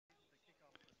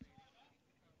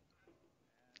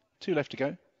2 left to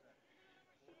go.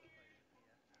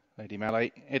 Lady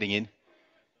Mallet heading in.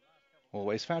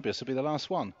 Always Fabulous will be the last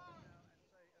one.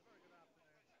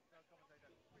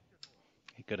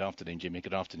 Good afternoon, Jimmy.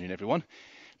 Good afternoon, everyone.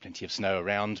 Plenty of snow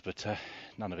around, but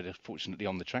none of it, fortunately,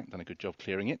 on the track. Done a good job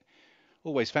clearing it.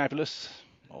 Always Fabulous.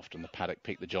 Often the paddock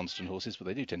pick the Johnston horses, but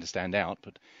they do tend to stand out.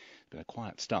 But it's been a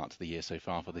quiet start to the year so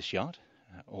far for this yard.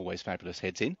 Always Fabulous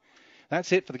heads in.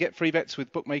 That's it for the Get Free Bets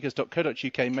with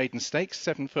bookmakers.co.uk maiden stakes.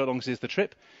 7 furlongs is the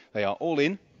trip. They are all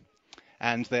in.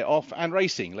 And they're off and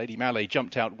racing. Lady Mallet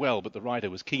jumped out well, but the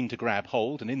rider was keen to grab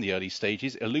hold. And in the early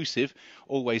stages, Elusive,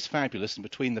 Always Fabulous. And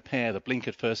between the pair, the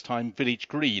blinkered first time, Village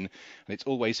Green. And it's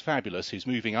Always Fabulous who's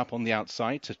moving up on the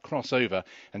outside to cross over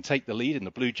and take the lead in the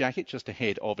blue jacket just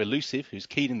ahead of Elusive, who's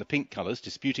keen in the pink colours,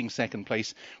 disputing second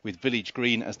place with Village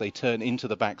Green as they turn into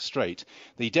the back straight.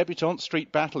 The debutante,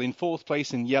 Street Battle, in 4th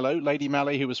place in yellow. Lady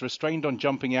Mallet, who was restrained on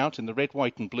jumping out in the red,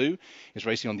 white and blue, is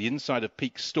racing on the inside of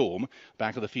Peak Storm.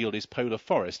 Back of the field is Polar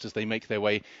Forest as they make their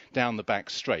way down the back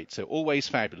straight. So Always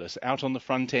Fabulous out on the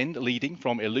front end, leading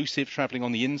from Elusive, travelling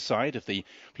on the inside of the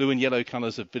blue and yellow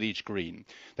colours of Village Green.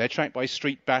 They're tracked by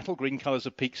Street Battle, green colours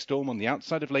of Peak Storm on the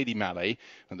outside of Lady Mallet,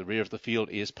 and the rear of the field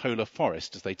is Polar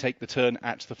Forest as they take the turn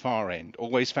at the far end.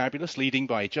 Always Fabulous leading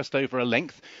by just over a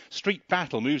length. Street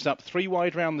Battle moves up 3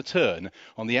 wide round the turn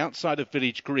on the outside of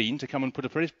Village Green to come and put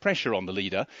a pressure on the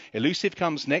leader. Elusive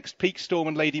comes next. Peak Storm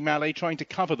and Lady Mallet trying to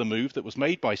cover the move that was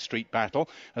made by Street Battle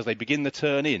as they begin the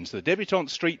turn in. So the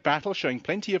debutante Street Battle showing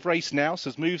plenty of race now,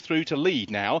 so has moved through to lead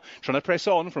now, trying to press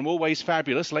on from Always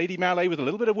Fabulous. Lady Mallet with a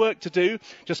little bit of work to do,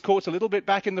 just caught a little bit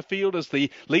back in the field as the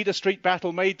leader Street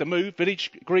Battle made the move.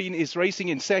 Village Green is racing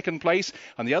in 2nd place,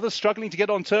 and the others struggling to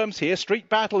get on terms here. Street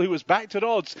Battle, who was backed at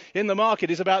odds in the market,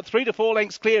 is about 3 to 4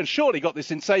 lengths clear and surely got this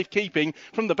in safe keeping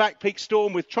from the back. Peak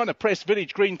Storm with trying to press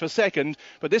Village Green for second,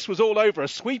 but this was all over. A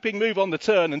sweeping move on the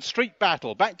turn, and Street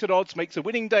Battle, backed at odds, makes a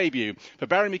winning debut for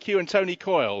Barry McHugh and Tony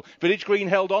Coyle. Village Green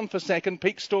held on for second.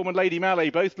 Peak Storm and Lady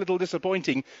Mallet both little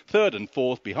disappointing 3rd and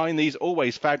 4th. Behind these,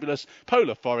 Always Fabulous,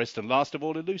 Polar Forest, and last of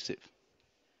all, Elusive.